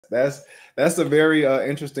that's a very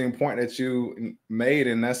interesting point that you made,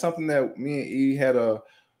 and that's something that me and E had a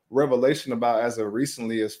revelation about as of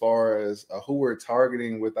recently, as far as who we're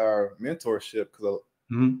targeting with our mentorship. Because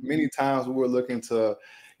Mhm. many times we were looking to,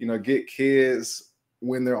 get kids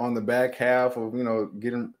when they're on the back half of,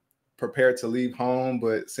 getting prepared to leave home.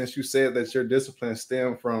 But since you said that your discipline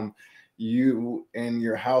stem from you and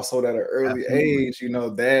your household at an early Absolutely. age,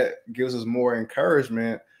 that gives us more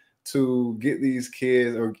encouragement to get these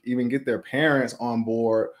kids or even get their parents on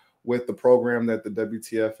board with the program that the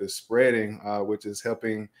WTF is spreading, which is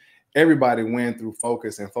helping everybody win through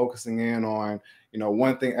focus and focusing in on,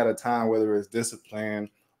 one thing at a time, whether it's discipline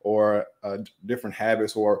or different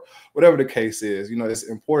habits or whatever the case is. It's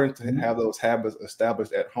important to Mhm. have those habits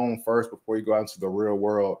established at home first before you go out into the real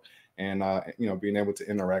world and, being able to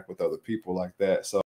interact with other people like that. So